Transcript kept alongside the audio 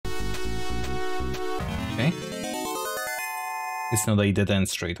It's not a dead end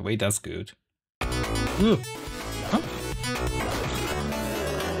straight away, that's good. Ugh. Huh?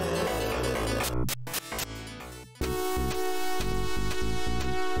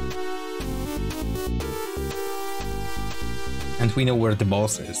 And we know where the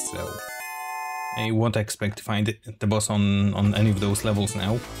boss is, so I won't expect to find the boss on any of those levels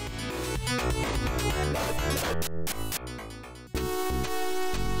now.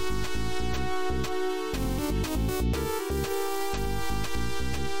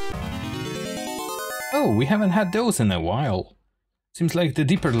 Oh, we haven't had those in a while. Seems like the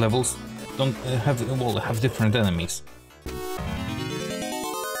deeper levels don't have different enemies.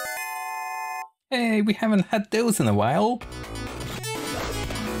 Hey, we haven't had those in a while.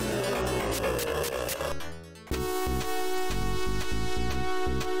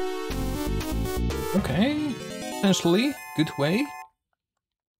 Okay, potentially good way.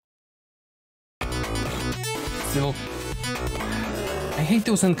 Still, I hate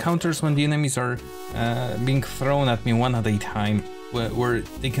those encounters when the enemies are being thrown at me one at a time, where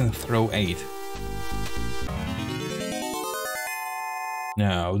they can throw 8.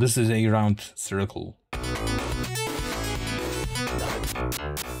 No, this is a round circle.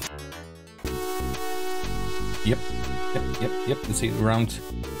 Yep, it's a round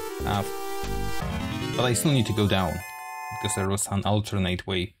half. But I still need to go down, because there was an alternate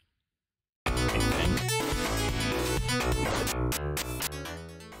way, I think.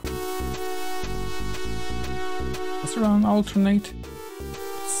 Was there an alternate?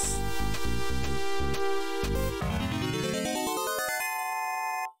 Yes.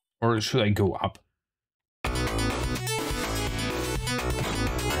 Or should I go up?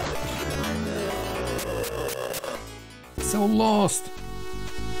 So lost!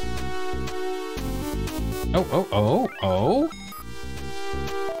 Oh!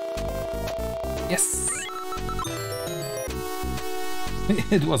 Yes!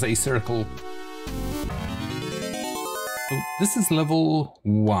 It was a circle. So this is level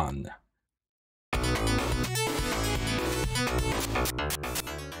 1.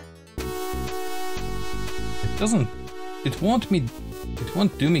 It won't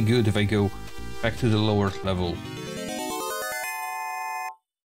do me good if I go back to the lower level.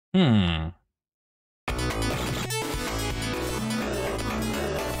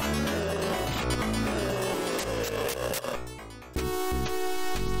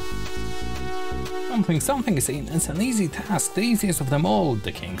 Something is it's an easy task, the easiest of them all,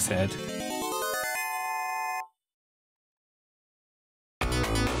 the king said.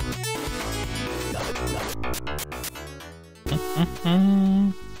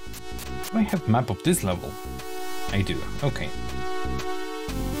 Do I have map of this level? I do, okay.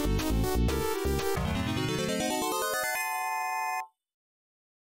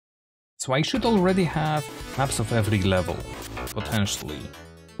 So I should already have maps of every level, potentially.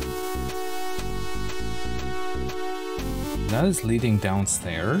 That is leading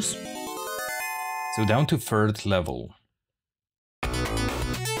downstairs. So down to 3rd level.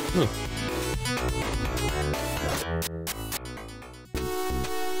 Look.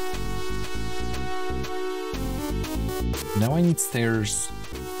 Now I need stairs.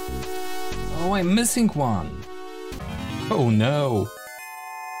 Oh, I'm missing one. Oh no.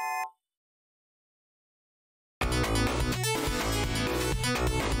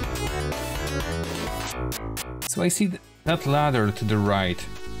 So I see that ladder to the right.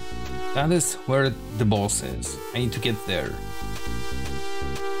 That is where the boss is. I need to get there.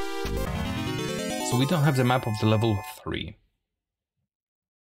 So we don't have the map of the level 3.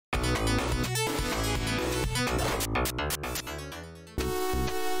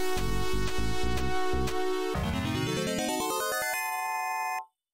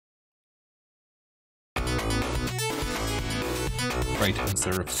 Try to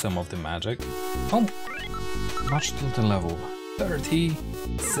conserve some of the magic. Oh! Much to the level.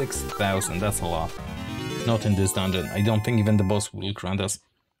 36,000, that's a lot. Not in this dungeon. I don't think even the boss will grant us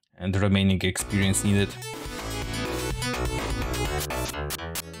and the remaining experience needed.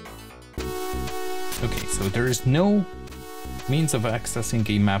 Okay, so there is no means of accessing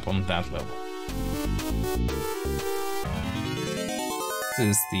a map on that level. This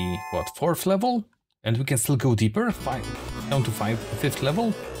is the, what, 4th level? And we can still go deeper? Down to 5th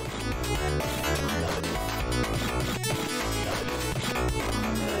level?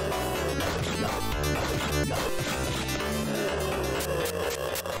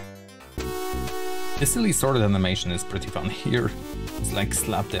 The silly sword animation is pretty fun here. It's like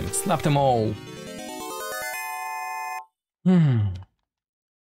slap them all.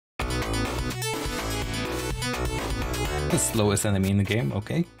 The slowest enemy in the game,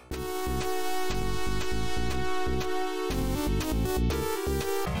 okay.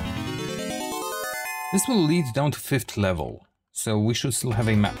 This will lead down to 5th level, so we should still have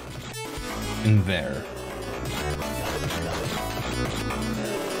a map in there.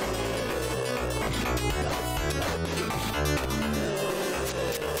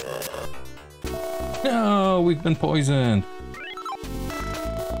 No, we've been poisoned.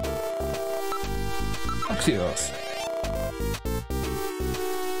 Axios.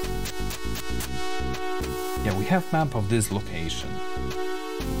 Yeah, we have map of this location.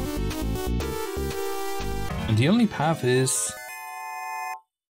 And the only path is...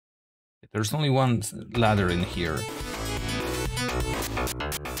 There's only one ladder in here.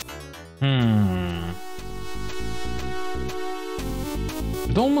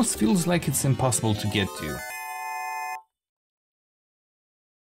 It almost feels like it's impossible to get to.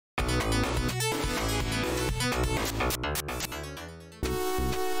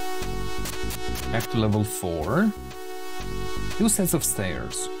 Back to level 4. 2 sets of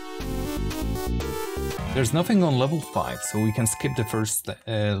stairs. There's nothing on level 5, so we can skip the first,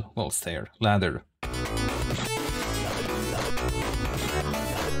 ladder.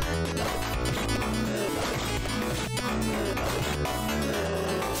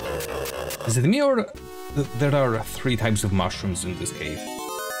 Is it me or there are 3 types of mushrooms in this cave?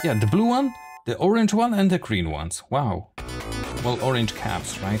 Yeah, the blue one, the orange one, and the green ones. Wow. Well, orange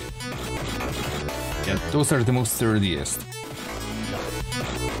caps, right? Yeah, those are the most sturdiest.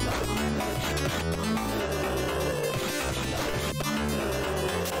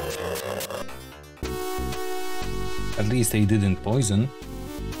 At least they didn't poison.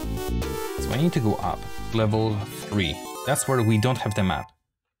 So I need to go up. Level 3. That's where we don't have the map.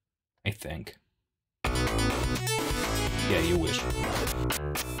 I think. Yeah, you wish.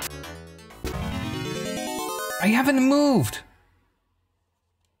 I haven't moved!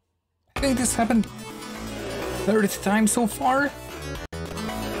 I think this happened 3rd time so far?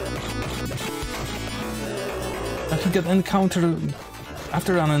 That we got encountered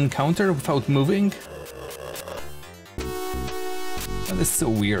after an encounter without moving? That is so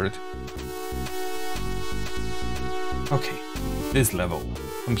weird. Okay, this level.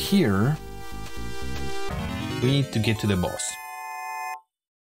 From here, we need to get to the boss.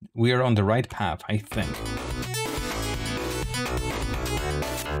 We are on the right path, I think.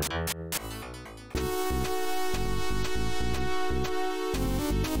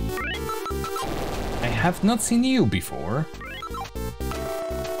 I have not seen you before.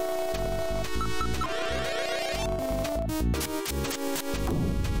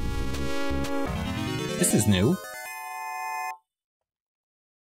 This is new.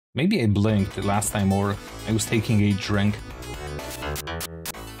 Maybe I blinked the last time, or I was taking a drink.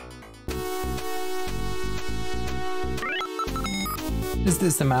 Is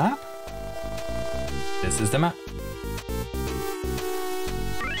this the map? This is the map.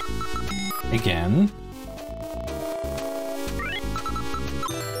 Again.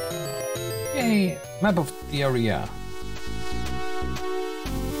 Yay! Map of the area.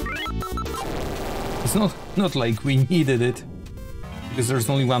 It's not like we needed it. Because there's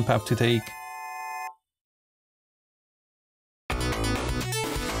only one path to take.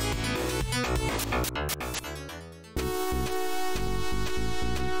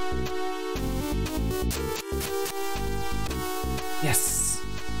 Yes!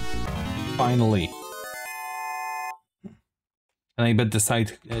 Finally. And I bet the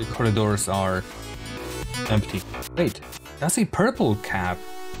side corridors are empty. Wait, that's a purple cap.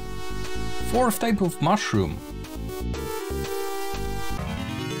 4th type of mushroom.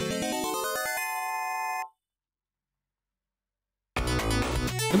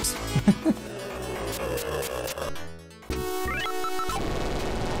 Oops.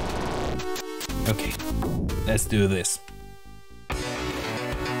 Okay, let's do this.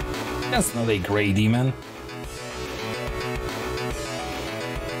 That's not a grey demon.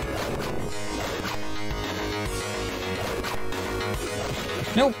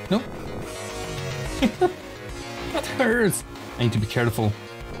 No, no. That hurts. I need to be careful.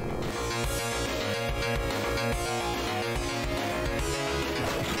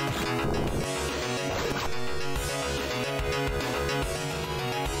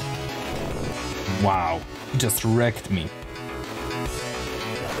 Wow, he just wrecked me.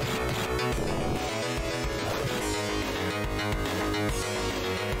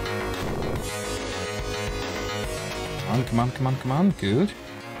 Come on, come on, come on, good.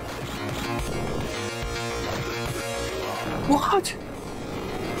 What?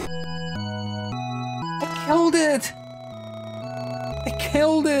 I killed it! I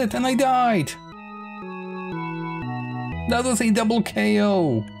killed it and I died! That was a double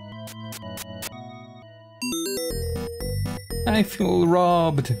KO! I feel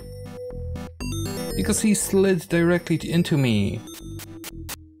robbed. Because he slid directly into me.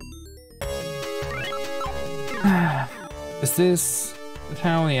 Is this the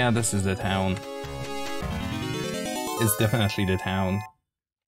town? Yeah, this is the town. It's definitely the town.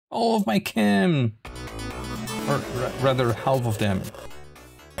 All of my kin! Or rather, half of them.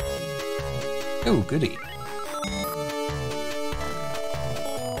 Oh, goody.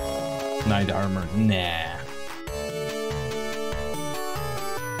 Knight armor, nah.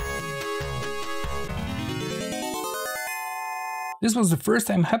 This was the first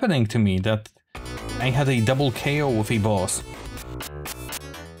time happening to me that I had a double KO with a boss.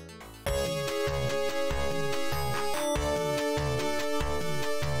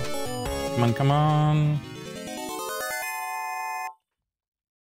 Come on, come on.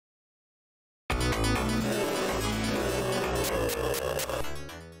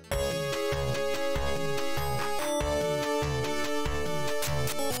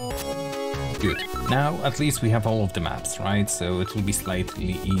 Good. Now, at least we have all of the maps, right? So it will be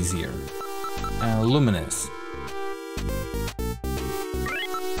slightly easier. Luminous.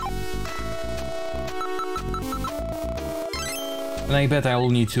 And I bet I will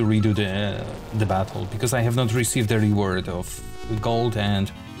need to redo the battle because I have not received the reward of gold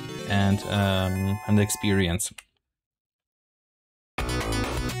and experience.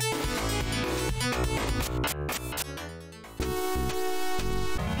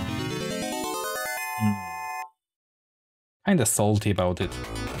 Kinda salty about it.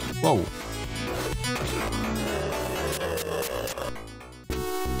 Whoa.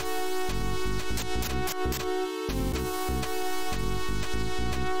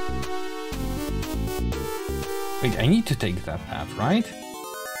 Wait, I need to take that path, right?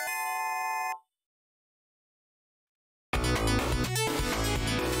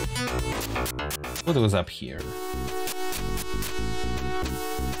 What was up here?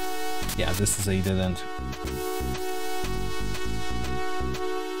 Yeah, this is a dead end.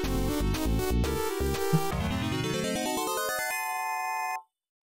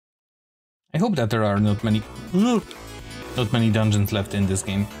 I hope that there are not many dungeons left in this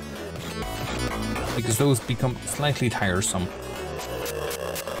game, because those become slightly tiresome.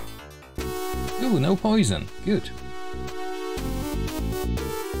 Ooh, no poison. Good.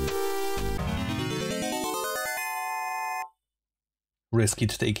 Risky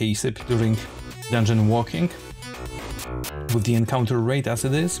to take a sip during dungeon walking, with the encounter rate as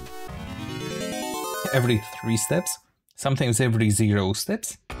it is. Every 3 steps, sometimes every 0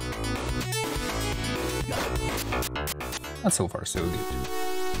 steps. Not so far, so good.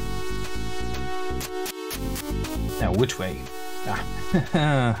 Now, which way?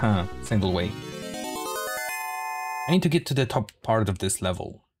 Ah, single way. I need to get to the top part of this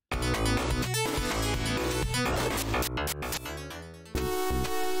level.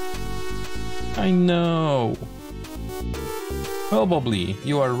 I know. Probably,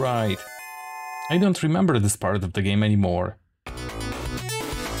 you are right. I don't remember this part of the game anymore.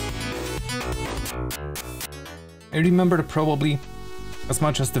 I remember probably as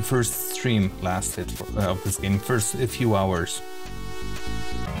much as the first stream lasted of this game, first a few hours.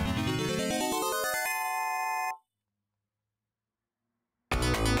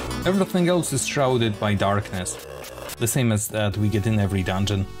 Everything else is shrouded by darkness, the same as that we get in every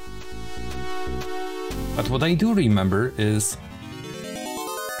dungeon. But what I do remember is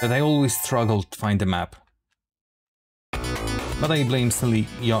that I always struggled to find the map. But I blame silly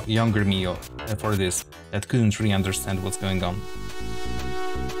younger me for this, that couldn't really understand what's going on.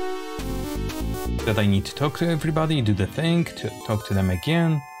 That I need to talk to everybody, do the thing, to talk to them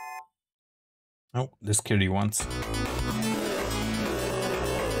again. Oh, the scary ones.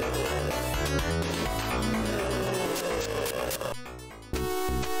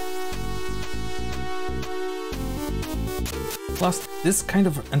 Plus, this kind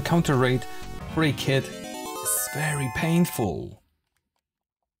of encounter rate for a kid is very painful.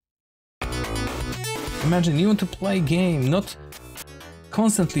 Imagine you want to play a game, not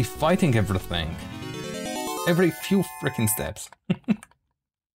constantly fighting everything. Every few freaking steps.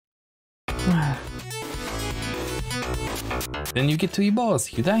 Then you get to a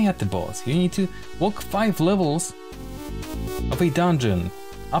boss, you die at the boss. You need to walk 5 levels of a dungeon.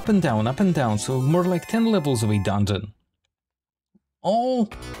 Up and down, so more like 10 levels of a dungeon. All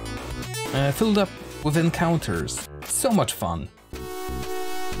filled up with encounters. So much fun.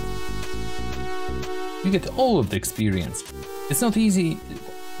 You get all of the experience. It's not easy.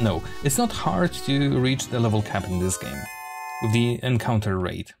 No, it's not hard to reach the level cap in this game with the encounter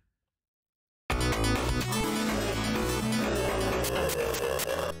rate.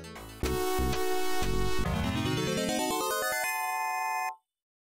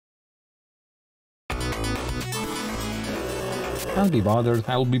 Can't be bothered.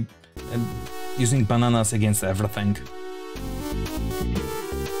 I'll be using bananas against everything.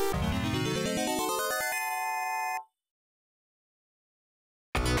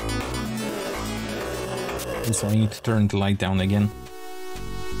 So I need to turn the light down again.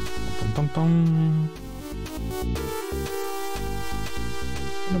 Pum, pum, pum.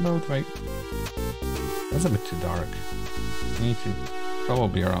 What about right? That's a bit too dark. I need to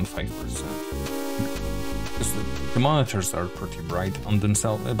probably around 5%. Because the monitors are pretty bright on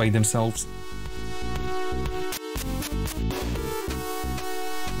themselves by themselves.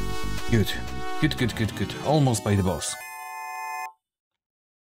 Good. Good, good, good, good. Almost by the boss.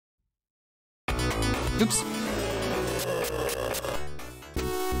 Oops.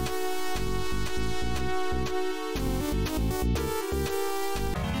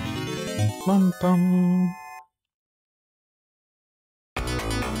 Bum, bum.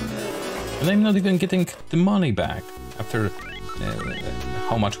 And I'm not even getting the money back after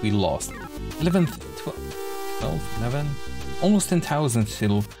how much we lost. 11, 12, 11, almost 10,000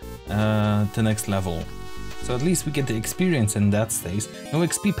 till the next level. So at least we get the experience in that stage. No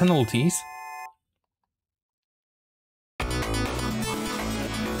XP penalties.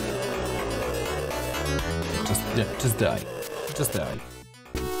 Just die. Just die.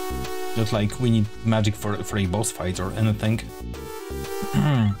 Not like we need magic for a boss fight or anything.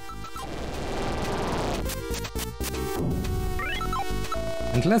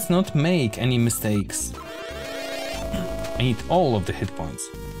 And let's not make any mistakes. I need all of the hit points.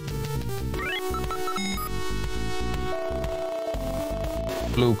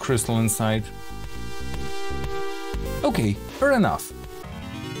 Blue crystal inside. Okay, fair enough.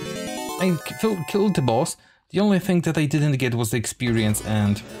 I killed the boss. The only thing that I didn't get was the experience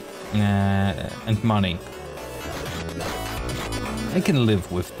and money. I can live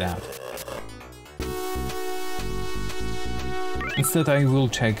with that. Instead, I will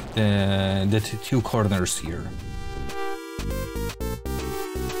check the two corners here.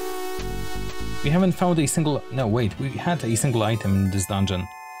 We haven't found a single... No, wait, we had a single item in this dungeon.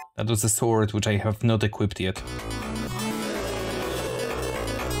 That was a sword, which I have not equipped yet.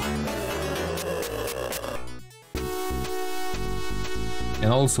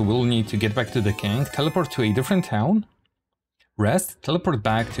 And also we'll need to get back to the king, teleport to a different town, rest, teleport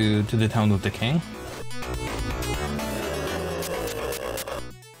back to the town of the king.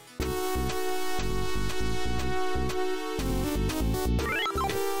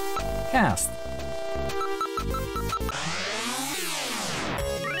 Cast.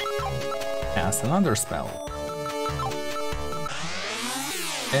 Cast another spell.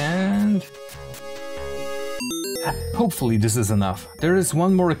 And... hopefully this is enough. There is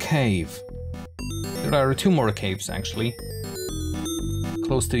one more cave. There are two more caves actually.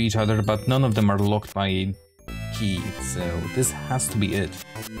 Close to each other, but none of them are locked by a key, so this has to be it.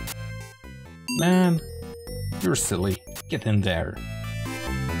 Man, you're silly. Get in there.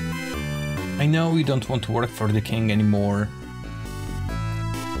 I know you don't want to work for the king anymore.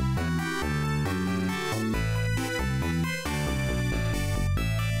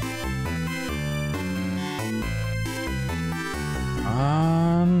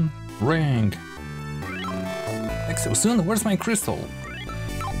 Ring. So soon? Where's my crystal?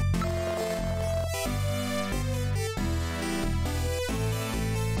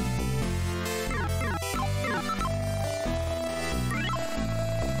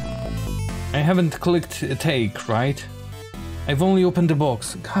 I haven't clicked take, right? I've only opened the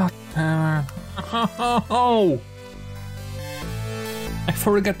box. God damn it. Oh! I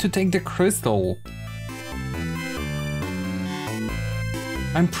forgot to take the crystal.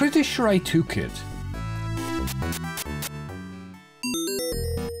 I'm pretty sure I took it.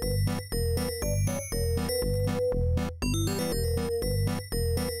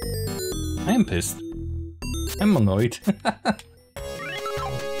 I am pissed. I'm annoyed.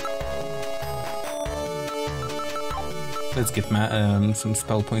 Let's get some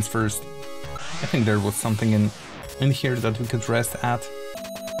spell points first. I think there was something in here that we could rest at.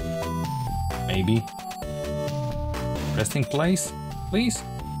 Maybe. Resting place? Please?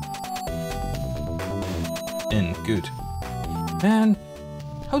 In, good. Man,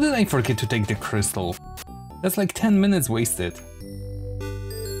 how did I forget to take the crystal? That's like 10 minutes wasted.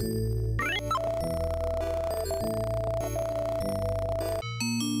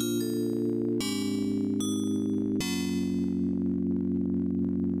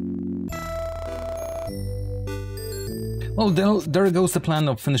 Well, there goes the plan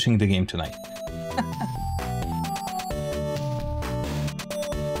of finishing the game tonight.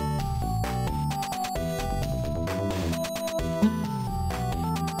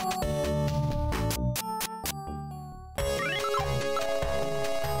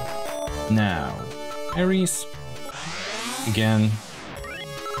 Now, Aries. Again.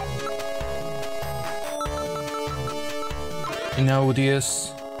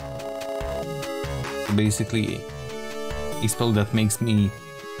 Inaudious. So basically, a spell that makes me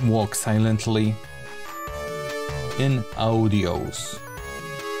walk silently. In audios.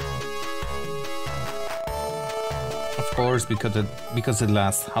 Of course, because it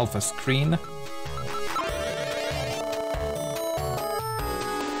lasts half a screen.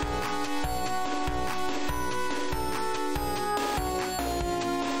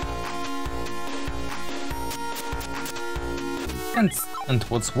 And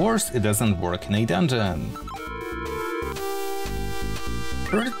what's worse, it doesn't work in a dungeon.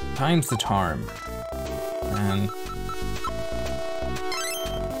 Third time's the charm. And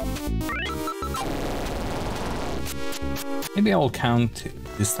maybe I'll count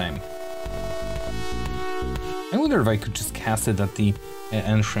this time. I wonder if I could just cast it at the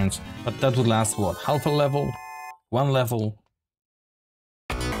entrance, but that would last what? Half a level? 1 level?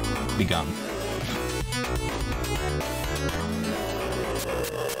 Begun.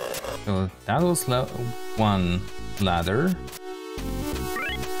 So that was 1 ladder.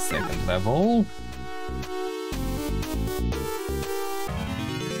 Second level.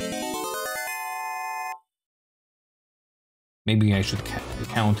 Maybe I should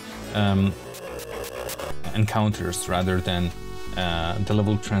count encounters rather than the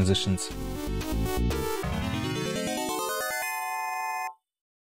level transitions.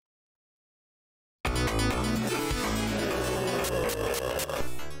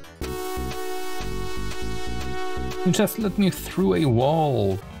 You just let me through a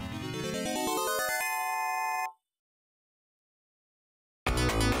wall.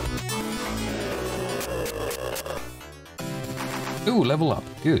 Ooh, level up,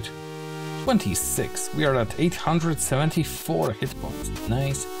 good. 26, we are at 874 hit points,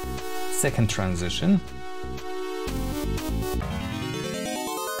 nice. Second transition.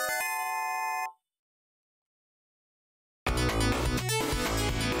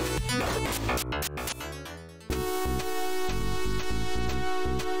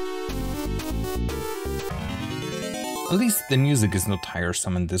 At least the music is not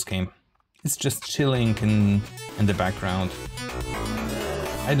tiresome in this game. It's just chilling in the background.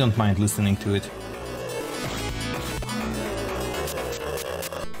 I don't mind listening to it.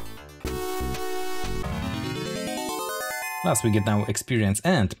 Plus we get now experience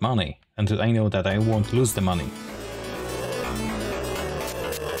and money, and I know that I won't lose the money.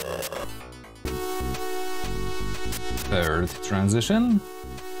 Third transition.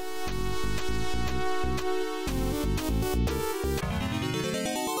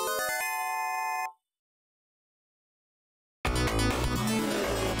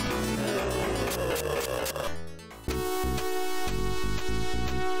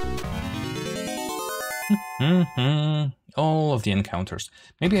 All of the encounters.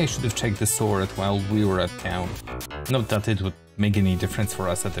 Maybe I should have checked the sword while we were at town. Not that it would make any difference for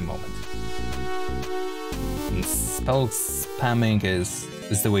us at the moment. And spell spamming is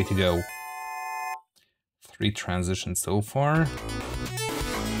the way to go. 3 transitions so far.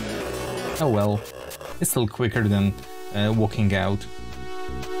 Oh well, it's still quicker than walking out.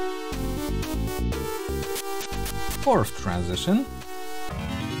 4th transition.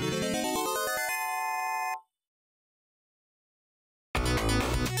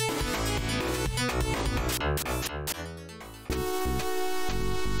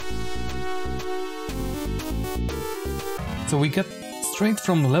 So we get straight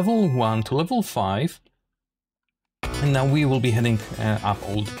from level 1 to level 5, and now we will be heading up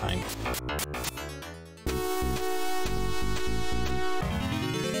all the time.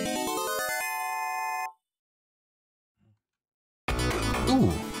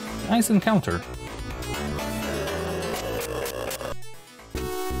 Ooh, nice encounter.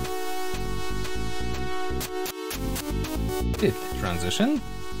 Fifth transition.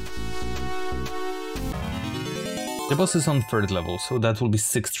 The boss is on 3rd level, so that will be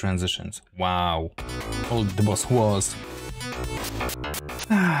 6 transitions. Wow. All the boss was.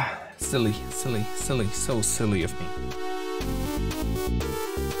 Silly, silly, silly, so silly of me.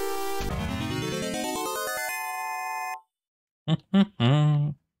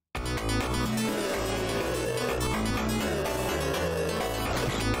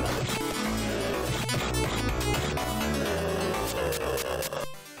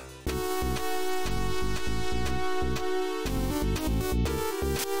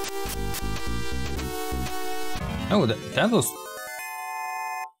 Oh, that was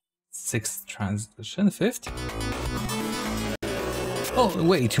 6th transition, 5th? Oh,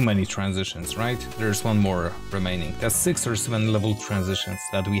 way too many transitions, right? There's one more remaining. That's 6 or 7 level transitions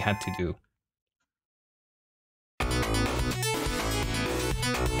that we had to do.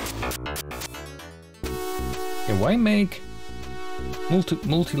 Okay, why make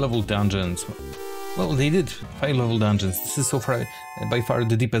multi-level dungeons? Well, they did 5-level dungeons. This is so far, by far,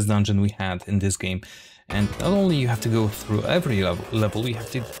 the deepest dungeon we had in this game. And not only you have to go through every level, you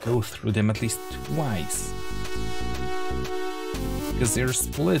have to go through them at least twice. Because they're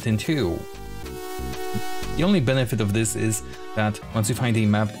split in 2. The only benefit of this is that once you find a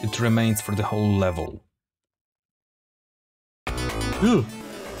map, it remains for the whole level. Ugh.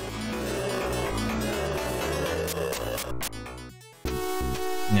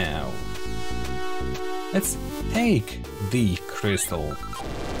 Now, let's take the crystal.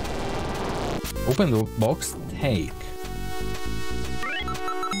 Open the box, take.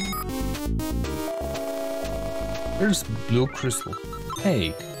 There's blue crystal,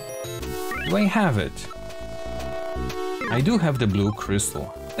 take. Do I have it? I do have the blue crystal,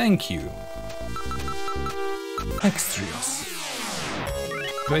 thank you. Extras.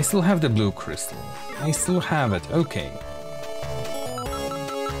 Do I still have the blue crystal? I still have it, okay.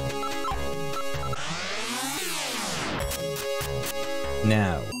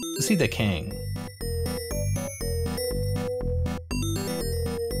 Now, to see the king.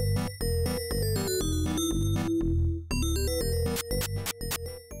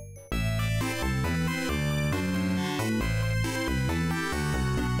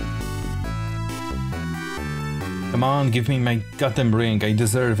 Come on, give me my goddamn ring, I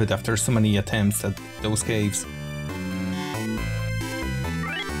deserve it after so many attempts at those caves.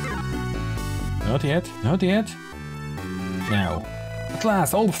 Not yet, not yet. Now. At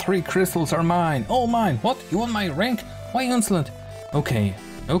last, all 3 crystals are mine! All mine! What? You want my ring? Why insolent? Okay,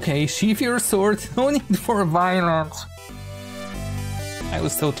 okay, sheath your sword, no need for violence! I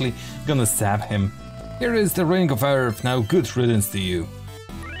was totally gonna stab him. Here is the ring of earth, now good riddance to you.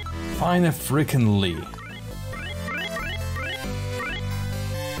 Fine a frickin' Lee.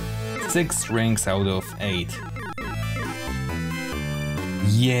 6 rings out of 8.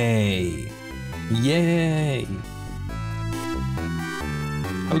 Yay! Yay!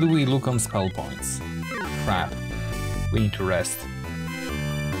 How do we look on spell points? Crap. We need to rest.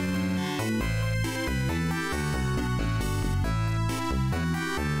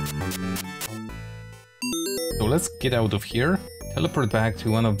 So let's get out of here. Teleport back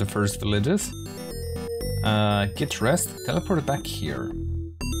to one of the first villages. Get rest. Teleport back here.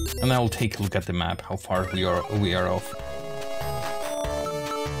 And I'll take a look at the map, how far we are off.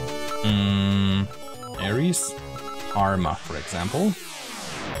 Ares? Parma, for example.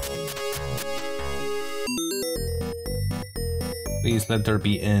 Please let there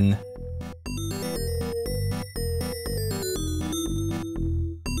be inn.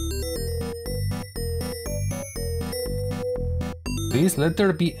 Please let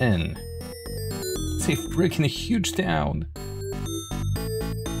there be inn. It's a freaking huge town.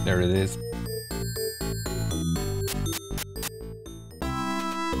 There it is.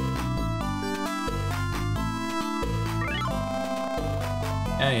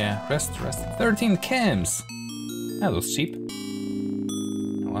 Yeah, rest. 13 chems! That was cheap.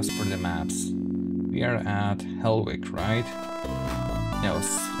 Now as for the maps, we are at Helwick, right? No,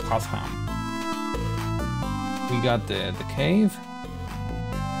 Spotham. We got the cave.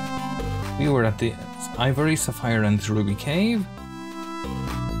 We were at the Ivory, Sapphire and Ruby Cave.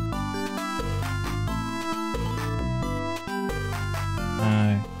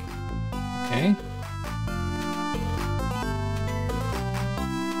 Okay.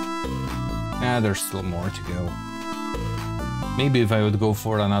 There's still more to go. Maybe if I would go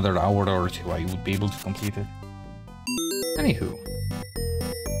for another hour or 2, I would be able to complete it. Anywho.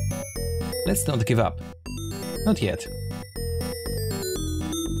 Let's not give up. Not yet.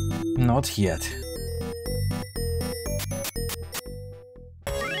 Not yet.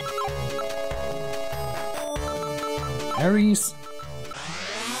 Ares.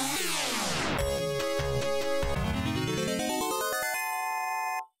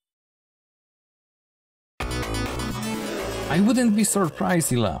 I wouldn't be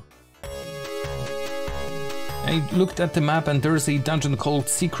surprised, Ila. I looked at the map and there's a dungeon called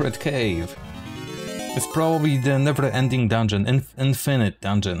Secret Cave. It's probably the never-ending dungeon, infinite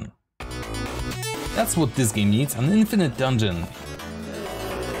dungeon. That's what this game needs, an infinite dungeon.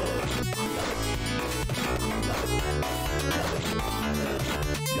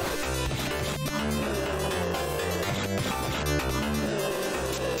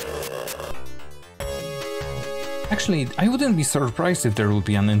 Actually, I wouldn't be surprised if there would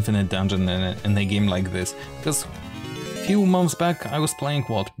be an infinite dungeon in a game like this, because few months back I was playing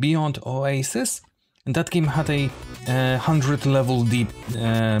what? Beyond Oasis? And that game had a 100 level deep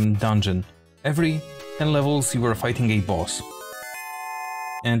dungeon. Every 10 levels you were fighting a boss.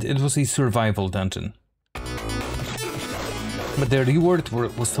 And it was a survival dungeon. But the reward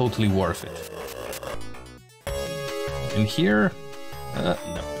was totally worth it. And here... no,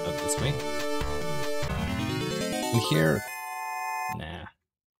 not this way. And here... Nah,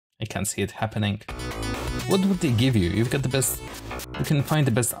 I can't see it happening. What would they give you? You've got the best... You can find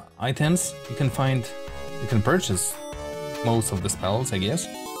the best items, you can purchase most of the spells, I guess.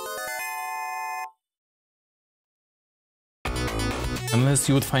 Unless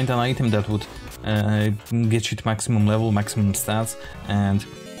you would find an item that would get you to maximum level, maximum stats, and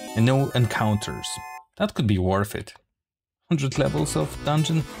no encounters. That could be worth it. 100 levels of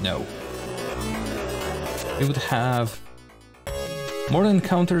dungeon? No. You would have more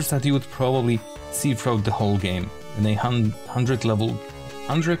encounters that you would probably see throughout the whole game in a 100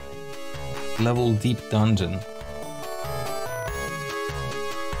 level deep dungeon.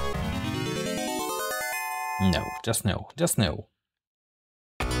 No, just no, just no.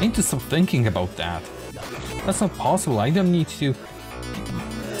 I need to stop thinking about that. That's not possible. I don't need to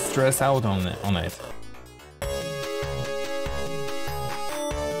stress out on it.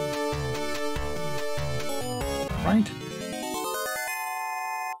 Right?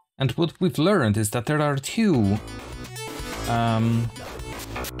 And what we've learned is that there are two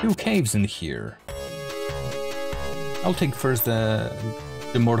caves in here. I'll take first the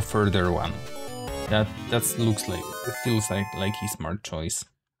more further one. That looks like, it feels like a smart choice.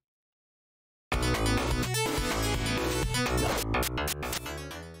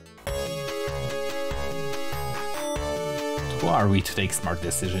 Who are we to take smart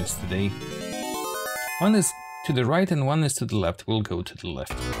decisions today? One is to the right and one is to the left. We'll go to the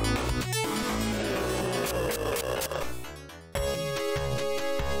left.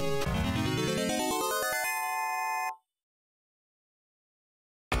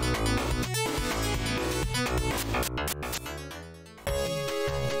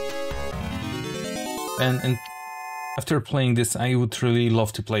 And after playing this, I would really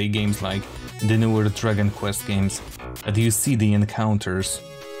love to play games like the newer Dragon Quest games, that you see the encounters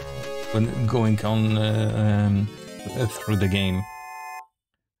when going on through the game.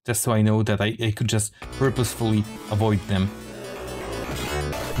 Just so I know that I could just purposefully avoid them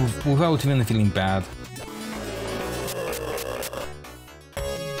without even feeling bad.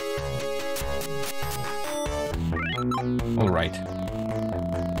 Alright.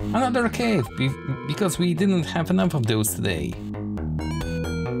 Another cave, because we didn't have enough of those today.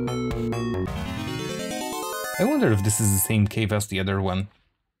 I wonder if this is the same cave as the other one.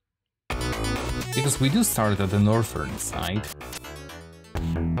 Because we do start at the northern side.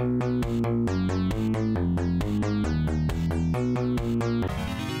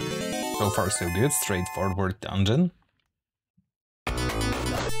 So far so good, straightforward dungeon.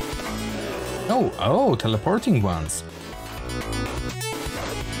 Oh, teleporting ones.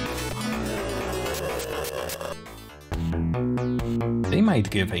 They might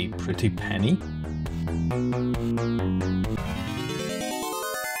give a pretty penny.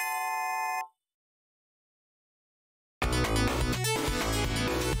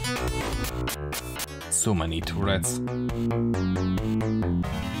 So many turrets.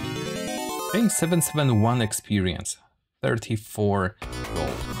 Okay, 771 experience. 34 gold.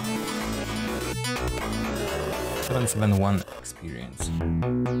 771 experience.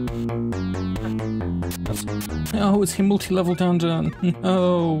 No, it's a multi-level dungeon.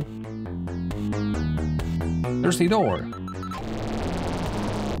 No. There's a door.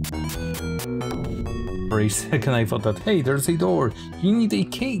 For a second I thought that, hey, there's a door. You need a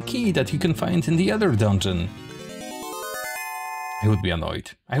key that you can find in the other dungeon. I would be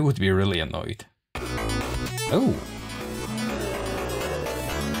annoyed. I would be really annoyed. Oh.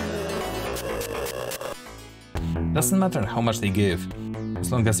 Doesn't matter how much they give,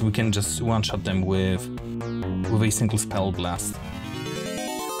 as long as we can just one-shot them with a single spell blast.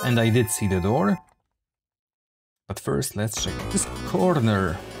 And I did see the door. But first, let's check out this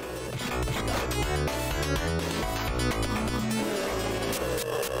corner.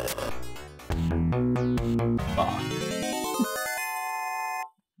 Ah.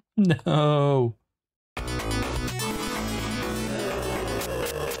 No.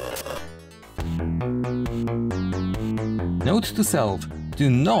 Note to self, do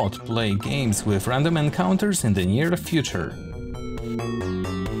not play games with random encounters in the near future.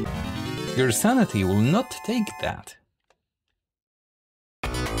 Your sanity will not take that.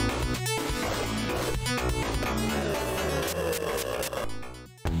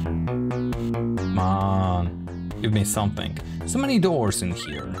 Come on. Give me something. So many doors in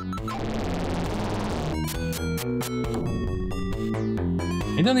here.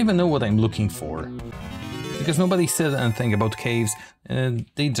 I don't even know what I'm looking for. Because nobody said anything about caves, and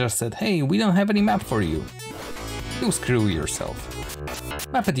they just said, hey, we don't have any map for you. You screw yourself.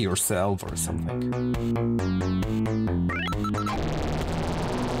 Map it yourself or something.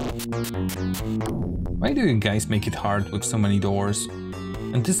 Why do you guys make it hard with so many doors?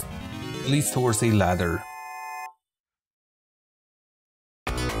 And this leads towards a ladder.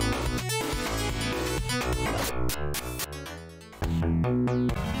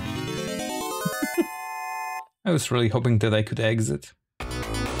 I was really hoping that I could exit.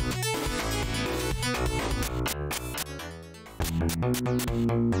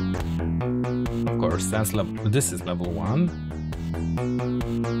 Of course, that's level. This is level 1.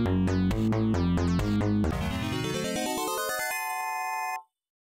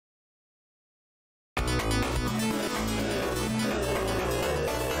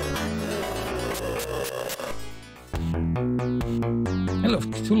 I love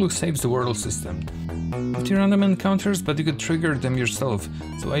Cthulhu saves the world system. 50 random encounters, but you could trigger them yourself.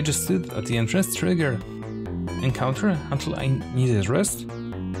 So I just stood at the entrance, trigger encounter until I needed rest.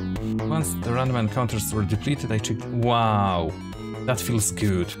 Once the random encounters were depleted, I checked. Wow, that feels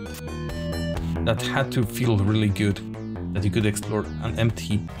good. That had to feel really good, that you could explore an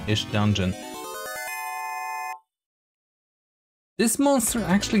empty-ish dungeon. This monster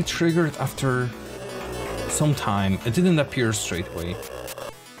actually triggered after some time. It didn't appear straight away.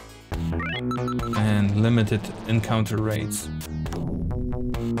 And limited encounter rates.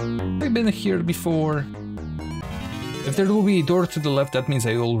 I've been here before. If there will be a door to the left, that means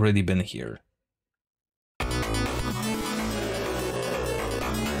I've already been here.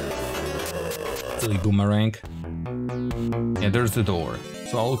 Silly boomerang. Yeah, there's the door.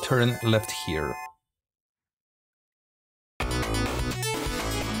 So I'll turn left here.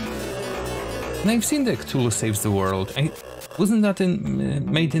 And I've seen the Cthulhu Saves the World. Wasn't that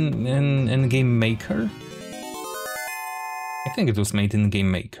made in Game Maker? I think it was made in Game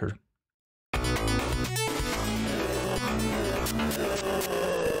Maker.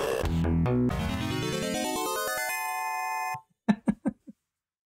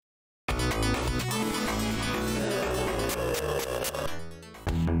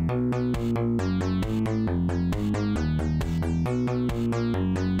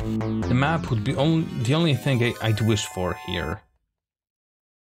 The map would be the only thing I'd wish for here.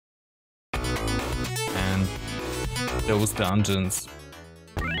 And those dungeons,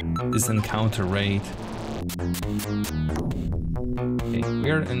 this encounter rate. Okay,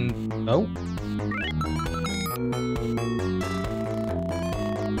 we're in... oh.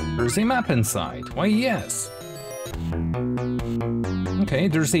 There's a map inside. Why, yes. Okay,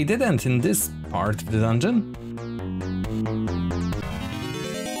 there's a dead end in this part of the dungeon.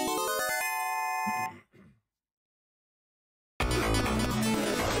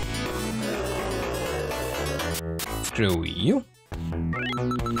 Screw you.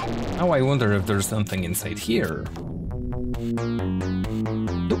 Now I wonder if there's something inside here.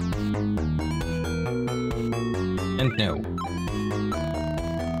 Nope. And no.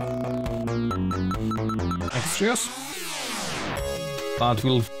 Extras? But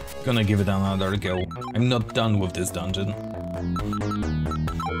we're gonna give it another go. I'm not done with this dungeon.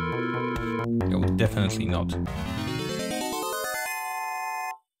 No, definitely not.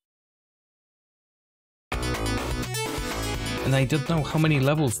 And I don't know how many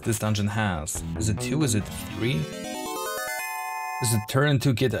levels this dungeon has. Is it 2? Is it 3? Does it turn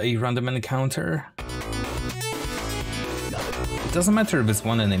to get a random encounter? It doesn't matter if it's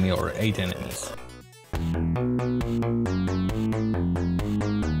 1 enemy or 8 enemies.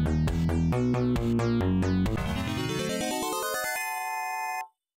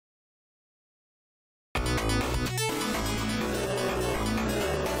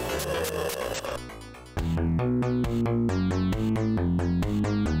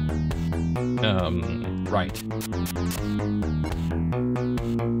 Right.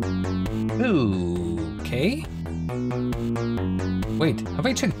 Okay. Wait, have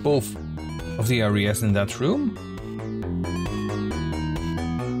I checked both of the areas in that room?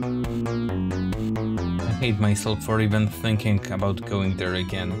 I hate myself for even thinking about going there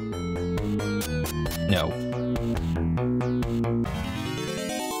again. No.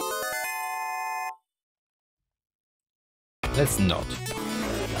 Let's not.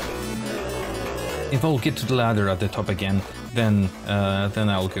 If I'll get to the ladder at the top again, then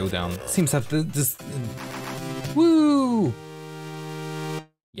I'll go down. Seems that this... woo!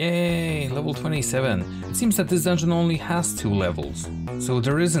 Yay, level 27. It seems that this dungeon only has 2 levels, so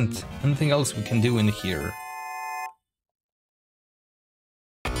there isn't anything else we can do in here.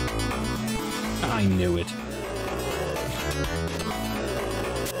 I knew it.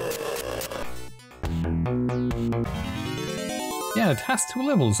 Yeah, it has 2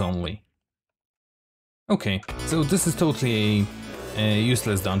 levels only. Okay, so this is totally a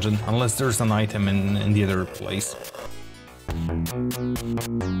useless dungeon, unless there's an item in the other place.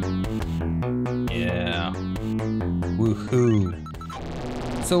 Yeah. Woohoo.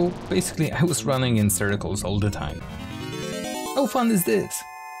 So basically I was running in circles all the time. How fun is this?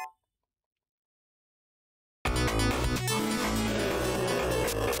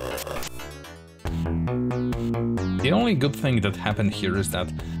 The only good thing that happened here is that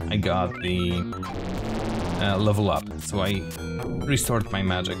I got the level up, so I restored my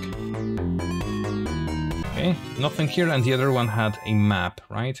magic. Okay, nothing here, and the other one had a map,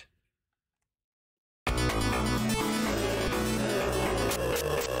 right?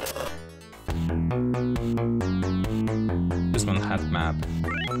 This one had map.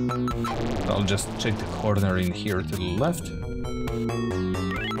 I'll just check the corner in here to the left.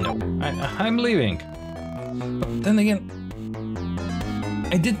 No, I'm leaving. But then again,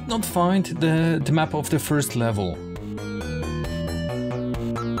 I did not find the map of the first level.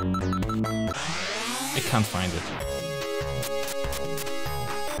 I can't find it.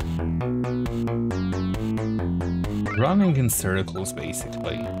 Running in circles,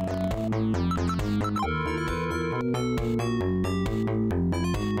 basically.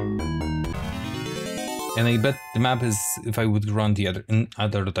 And I bet the map is if I would run the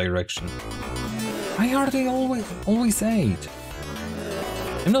other direction. Why are they always 8?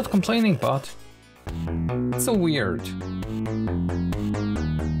 I'm not complaining, but it's so weird.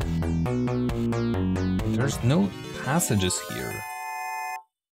 There's no passages here.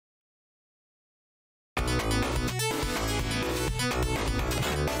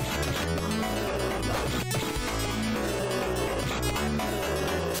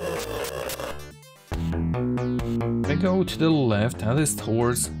 If I go to the left, that is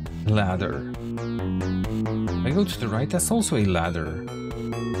towards the ladder. If I go to the right, that's also a ladder.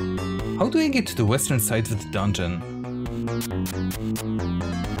 How do I get to the western side of the dungeon?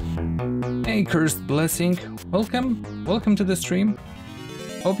 Hey, Cursed Blessing, welcome to the stream.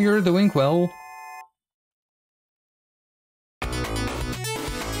 Hope you're doing well.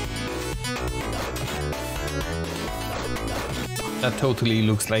 That totally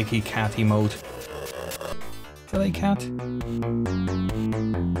looks like a cat emote. Is that a cat?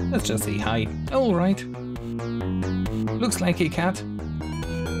 Let's just say hi. Alright. Looks like a cat.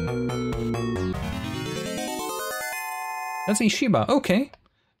 That's a Shiba, okay.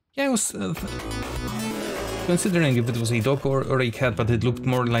 Yeah, I was considering if it was a dog or a cat, but it looked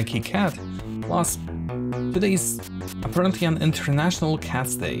more like a cat. Plus, today is apparently an International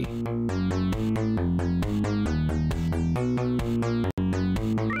Cats Day.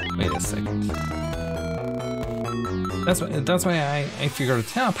 Wait a second. That's why I figured,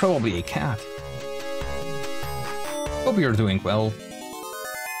 yeah, probably a cat. Hope you're doing well.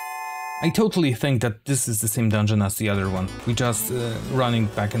 I totally think that this is the same dungeon as the other one. We just running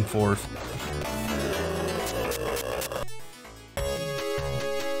back and forth.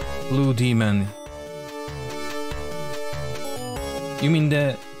 Blue demon. You mean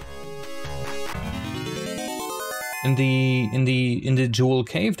the in the jewel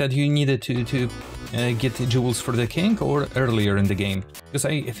cave that you needed to get the jewels for the king, or earlier in the game? Because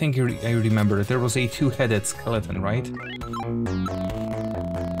I think I remember there was a 2-headed skeleton, right?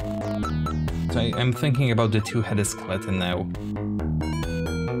 So I'm thinking about the 2-headed skeleton now.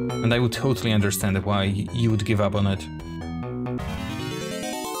 And I would totally understand why you would give up on it.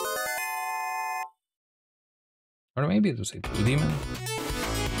 Or maybe it was a blue demon.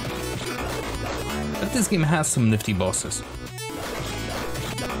 But this game has some nifty bosses.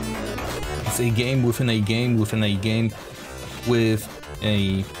 It's a game within a game within a game with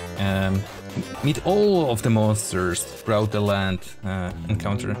a meet all of the monsters throughout the land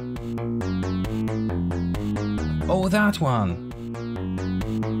encounter. Oh, that one!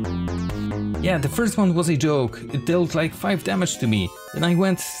 Yeah, the first one was a joke. It dealt like 5 damage to me. Then I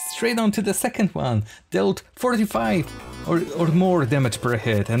went straight on to the second one. Dealt 45 or more damage per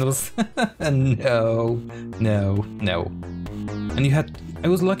hit. And it was... no. And you had... I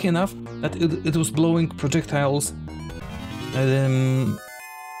was lucky enough that it was blowing projectiles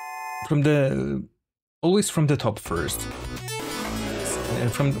from the... always from the top first.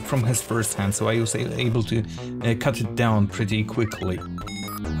 From his first hand, so I was able to cut it down pretty quickly.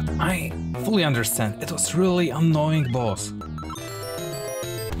 But I fully understand, it was really annoying boss.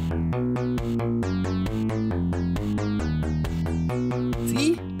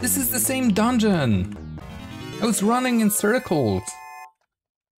 See? This is the same dungeon! I was running in circles.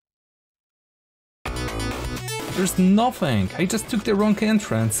 There's nothing. I just took the wrong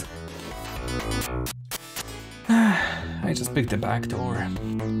entrance. I just picked the back door.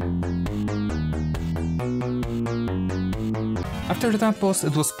 After that boss,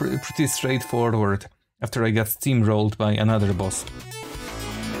 it was pretty straightforward. After I got steamrolled by another boss.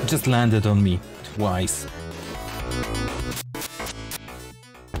 It just landed on me twice.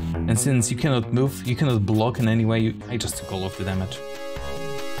 And since you cannot move, you cannot block in any way, I just took all of the damage.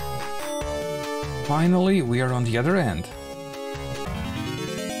 Finally, we are on the other end.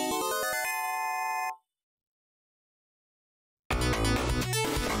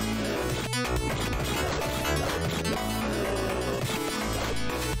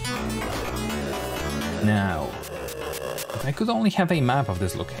 Now, if I could only have a map of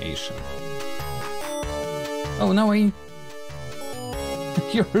this location. Oh no,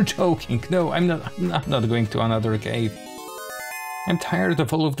 You're joking. No, I'm not going to another cave. I'm tired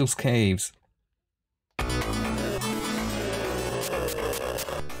of all of those caves.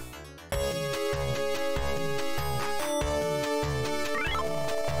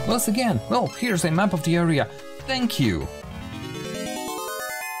 Once again, well, here's a map of the area. Thank you.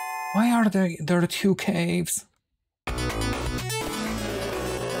 Why are there two caves?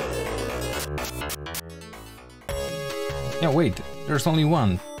 Yeah, wait, there's only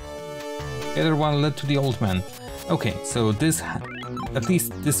one. The other one led to the old man. Okay, so this, at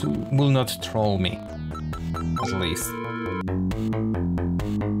least this will not troll me. At least.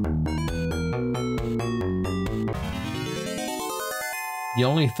 The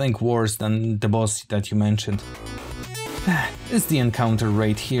only thing worse than the boss that you mentioned is the encounter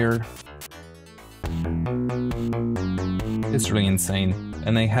rate here. It's really insane,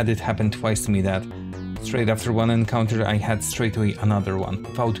 and I had it happen twice to me that straight after one encounter I had straight away another one,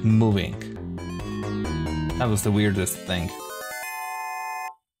 without moving. That was the weirdest thing.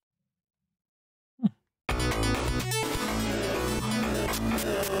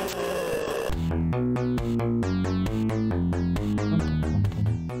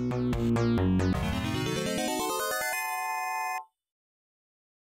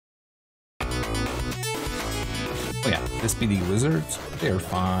 Oh yeah, the speedy wizards, they're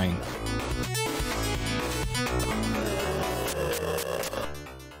fine.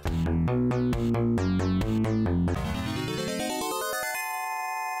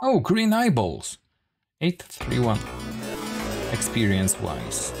 Oh, green eyeballs! 831.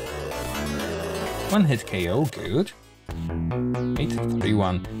 Experience-wise. One hit KO, good.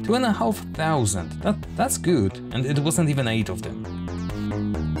 831. 2,500. That's good, and it wasn't even 8 of them.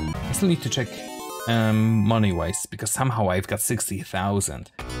 I still need to check money-wise, because somehow I've got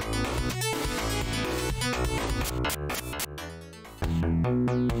 60,000.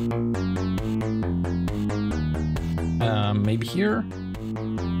 Maybe here?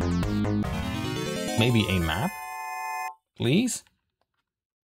 Maybe a map? Please?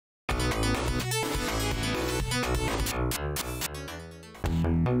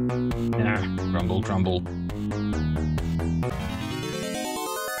 Yeah, grumble, grumble.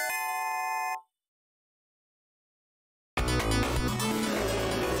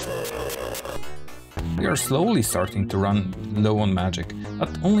 We are slowly starting to run low on magic, but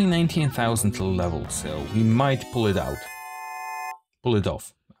only 19,000 level, so we might pull it out. Pull it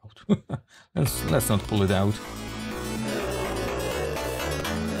off. Let's not pull it out.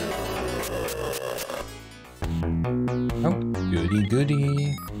 Oh, goody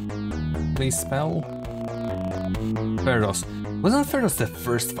goody. Please spell. Pharos. Wasn't Pharos the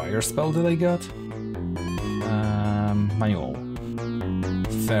first fire spell that I got? Manual.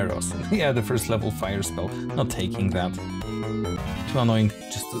 Pharos. Yeah, the first level fire spell. Not taking that. Too annoying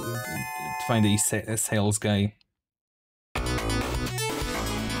just to find a sales guy.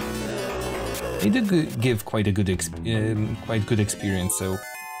 They do give quite a good experience, so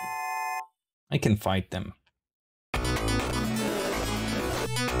I can fight them.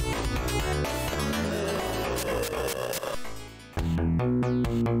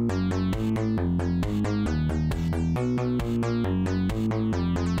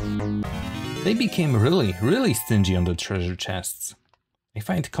 They became really stingy on the treasure chests. I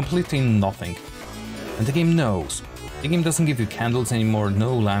find completely nothing. And the game knows. The game doesn't give you candles anymore,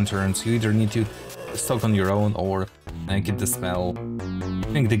 no lanterns. You either need to stock on your own or get the spell.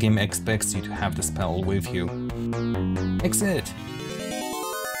 I think the game expects you to have the spell with you. Exit!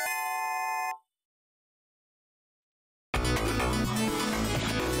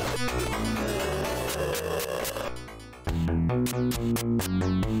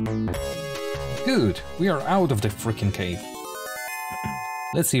 Good, we are out of the freaking cave.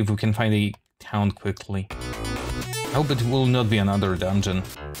 Let's see if we can find a town quickly. I hope it will not be another dungeon.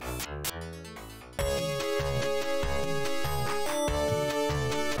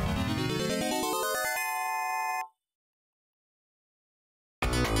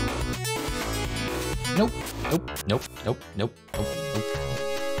 Nope, nope, nope, nope, nope, nope, nope.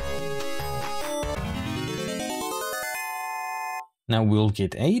 Now we'll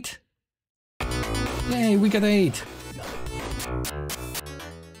get 8. Yay, we got 8.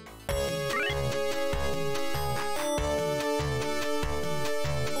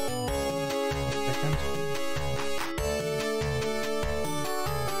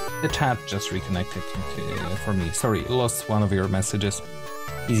 The chat just reconnected for me. Sorry, lost one of your messages.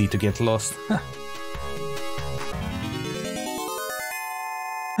 Easy to get lost.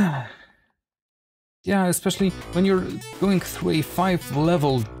 Yeah, especially when you're going through a 5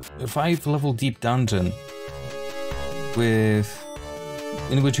 level deep dungeon in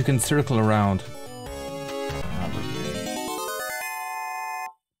which you can circle around.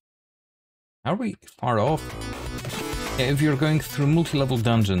 Are we far off? Yeah, if you're going through multi-level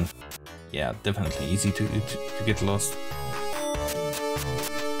dungeon, yeah, definitely easy to get lost.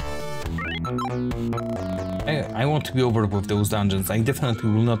 I want to be over with those dungeons. I definitely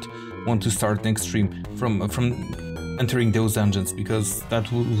will not want to start next stream from entering those dungeons, because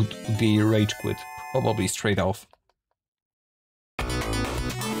that would be a rage quit, probably straight off.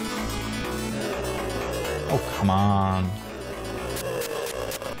 Oh, come on.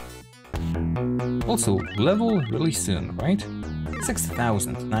 Also, level really soon, right?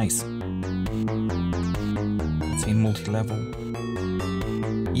 6,000, nice. Let's say multi-level.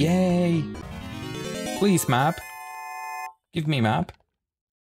 Yay! Please, map. Give me map.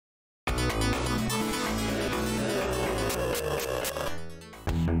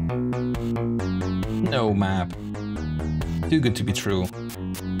 No map. Too good to be true.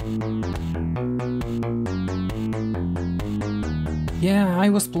 Yeah, I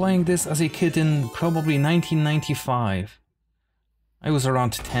was playing this as a kid in probably 1995. I was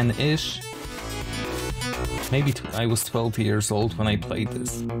around 10-ish. Maybe I was 12 years old when I played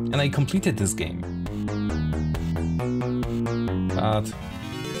this. And I completed this game. But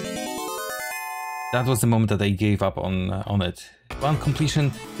that was the moment that I gave up on it. One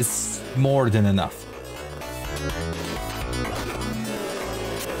completion is more than enough.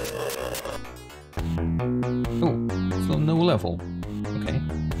 Oh, so no level. Okay.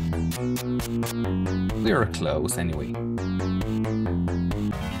 We are close anyway.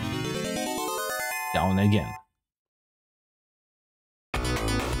 Down again.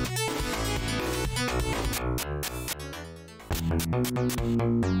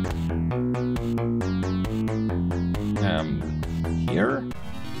 Here?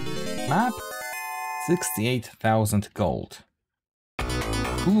 Map? 68,000 gold.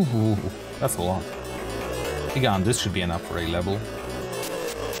 Ooh, that's a lot. Again, this should be enough for a level.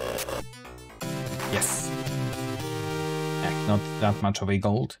 Yes. Heck, not that much of a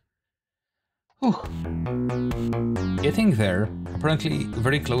gold. Whew. Getting there, apparently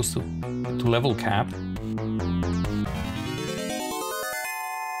very close to level cap.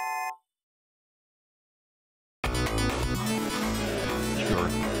 Sure,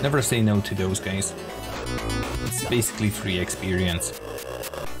 never say no to those guys. It's basically free experience.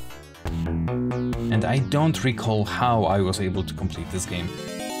 And I don't recall how I was able to complete this game.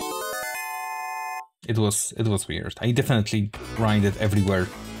 It was weird. I definitely grinded everywhere.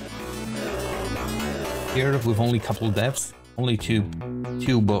 Here with only a couple devs, only two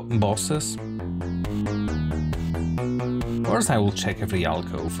bosses. Of course I will check every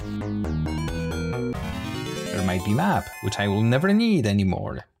alcove. There might be map, which I will never need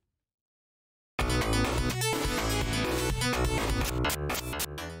anymore.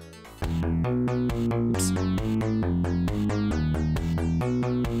 Oops.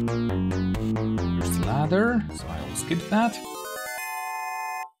 Here's the ladder, so I will skip that.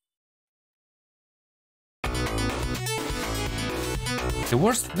 The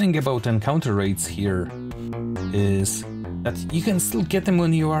worst thing about encounter rates here is that you can still get them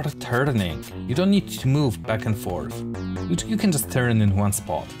when you are turning. You don't need to move back and forth. You can just turn in one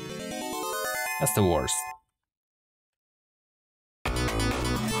spot. That's the worst.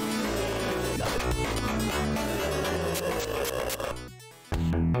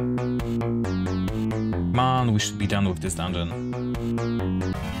 Come on, we should be done with this dungeon.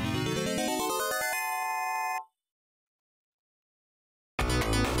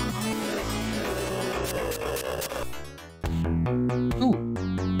 Ooh.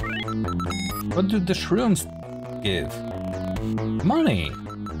 What do the shrooms give? Money!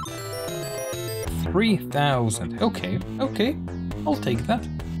 3,000. Okay, okay. I'll take that.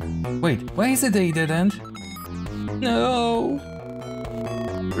 Wait, why is it a dead end? No!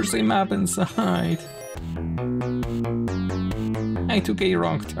 There's a map inside. I took a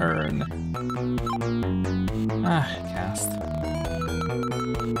wrong turn. Ah, cast.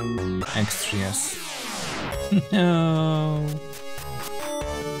 Extras. No.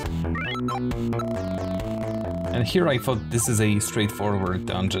 And here I thought this is a straightforward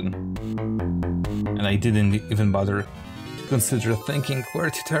dungeon. And I didn't even bother to consider thinking where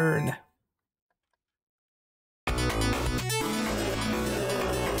to turn.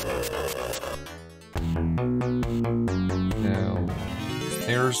 So,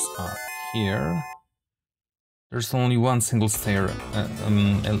 stairs up here. There's only one single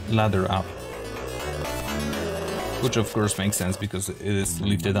ladder up. Which of course makes sense because it is to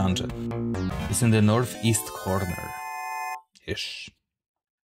leave the dungeon. It's in the northeast corner. Ish.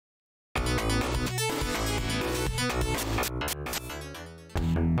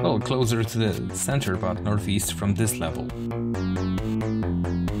 Well, closer to the center, but northeast from this level.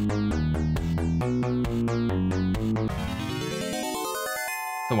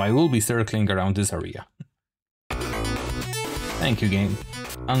 So I will be circling around this area. Thank you, game.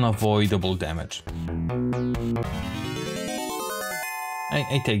 Unavoidable damage.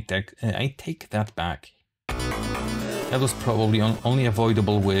 I take that back. That was probably only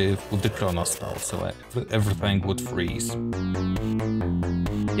avoidable with the Chrono spell, so everything would freeze.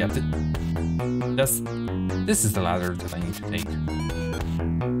 Yeah, this is the ladder that I need to take.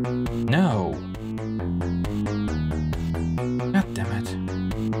 No! God damn it.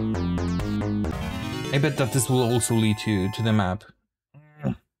 I bet that this will also lead to the map.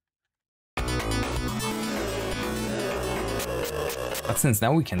 But since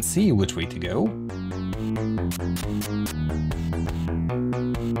now we can see which way to go...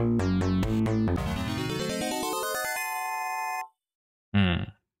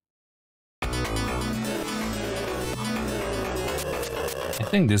 I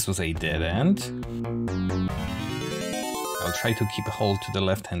think this was a dead end. I'll try to keep a hold to the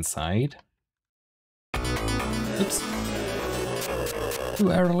left-hand side. Oops.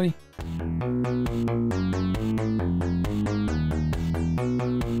 Too early.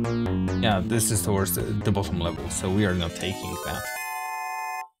 Yeah, this is towards the bottom level, so we are not taking that.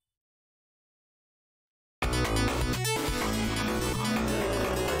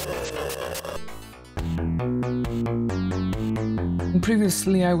 And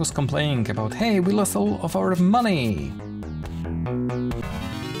previously I was complaining about, hey, we lost all of our money!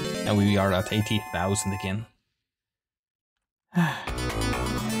 Now we are at 80,000 again.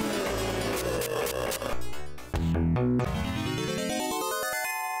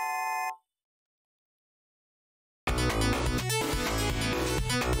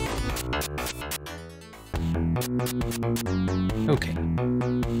 Okay.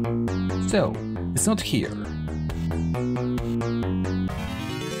 So, it's not here.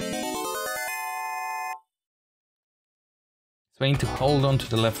 So I need to hold on to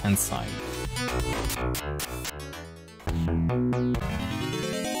the left-hand side.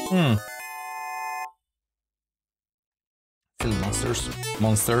 Silly monsters.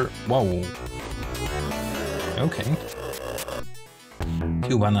 Monster. Whoa. Okay.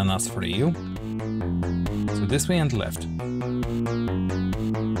 2 bananas for you. So this way and left.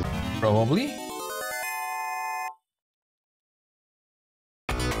 Probably.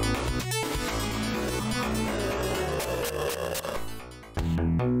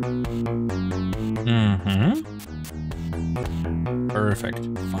 Perfect.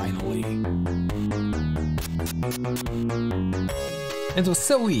 Finally. It was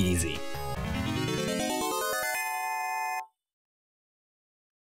so easy.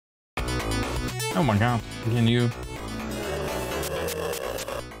 Oh my god, can you...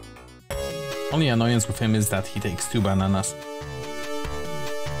 Only annoyance with him is that he takes 2 bananas.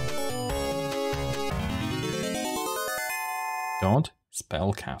 Don't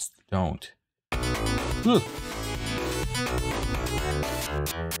spellcast, don't. Ugh.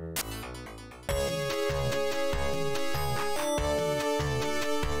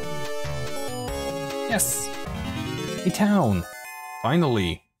 Yes! A town!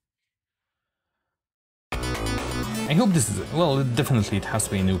 Finally! I hope this is... well, definitely it has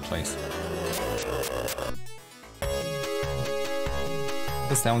to be a new place.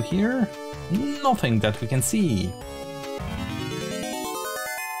 What's down here? Nothing that we can see.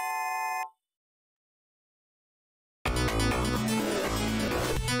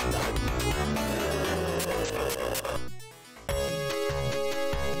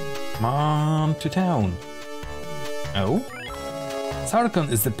 Come on to town. Oh?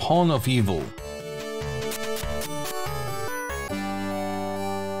 Tsarkon is the pawn of evil.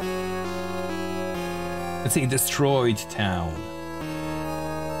 It's a destroyed town.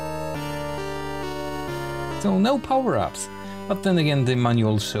 So no power-ups. But then again the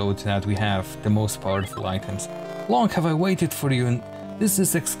manual showed that we have the most powerful items. Long have I waited for you This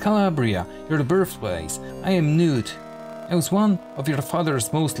is Excalabria, your birthplace. I am Newt. I was one of your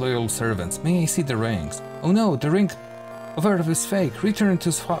father's most loyal servants. May I see the rings? Oh no, the ring of Earth is fake. Return to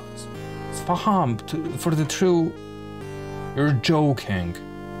Sfaham for the true... You're joking.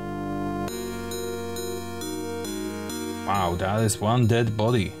 Wow, that is one dead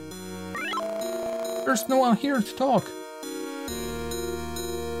body. There's no one here to talk.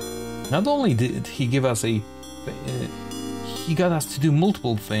 Not only did he give us he got us to do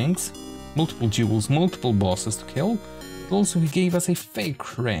multiple things, multiple duels, multiple bosses to kill, but also he gave us a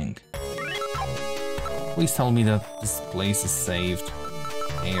fake ring. Please tell me that this place is saved.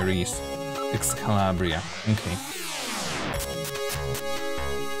 Ares, Excalabria. Okay.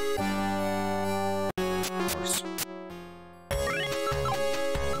 Of course.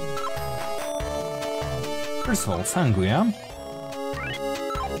 First of all, Sanguia.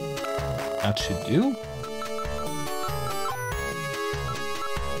 That should do.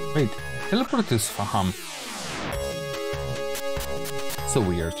 Wait, teleport to Sfaham. So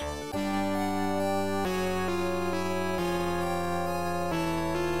weird.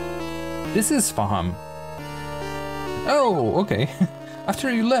 This is Sfaham. Oh, okay. After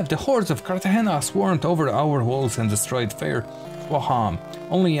you left, the hordes of Cartahena swarmed over our walls and destroyed fair Sfaham.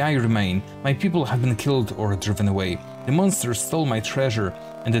 Only I remain. My people have been killed or driven away. The monsters stole my treasure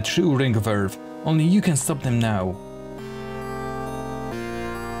and the true ring of Earth. Only you can stop them now.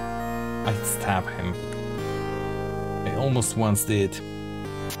 I'd stab him. I almost once did.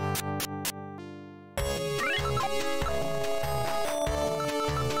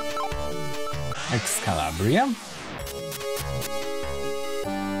 Excalabria.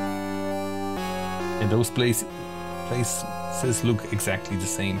 And those places look exactly the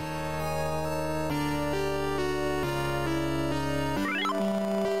same.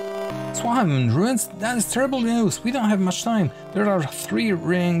 Swam in ruins? That is terrible news. We don't have much time. There are 3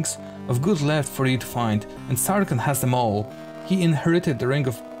 rings of good left for you to find, and Tsarkon has them all. He inherited the Ring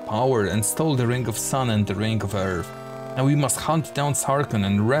of Power and stole the Ring of Sun and the Ring of Earth. Now we must hunt down Tsarkon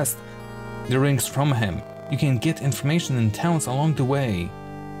and wrest the rings from him. You can get information in towns along the way.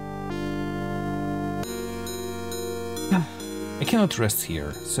 I cannot rest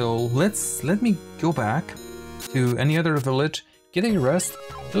here, so let me go back to any other village, get a rest,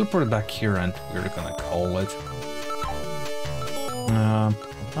 teleport back here, and we're gonna call it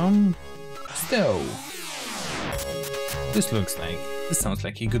Stowe. This sounds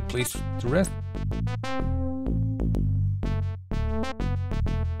like a good place to rest.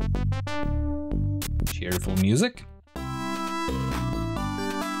 Cheerful music.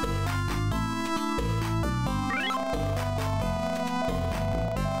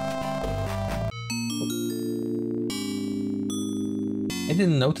 I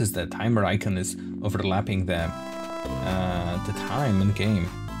didn't notice that timer icon is overlapping the time in the game.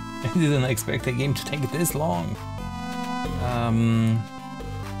 I didn't expect a game to take this long.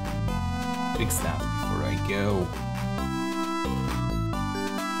 Fix that before I go.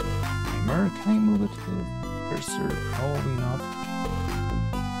 Timer, can I move it to the cursor? Probably not.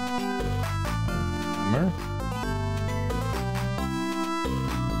 Timer.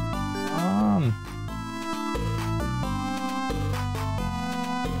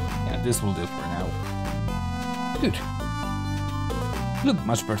 Yeah, this will do for now. Good. Look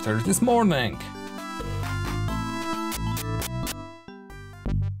much better this morning.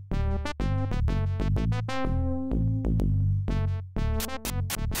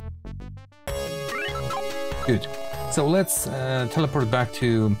 Good. So let's teleport back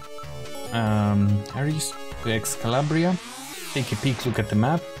to Ares, to Excalabria. Take a peek, look at the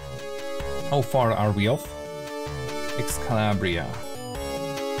map. How far are we off? Excalabria.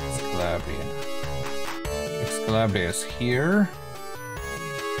 Excalabria is here.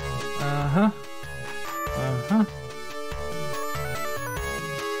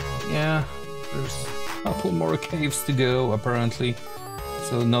 Yeah, there's a couple more caves to go, apparently.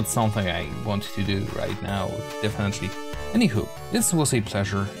 So not something I want to do right now, definitely. Anywho, this was a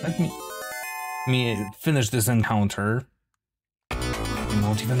pleasure. Let me finish this encounter. It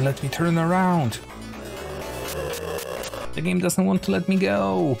won't even let me turn around. The game doesn't want to let me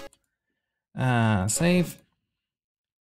go. Save.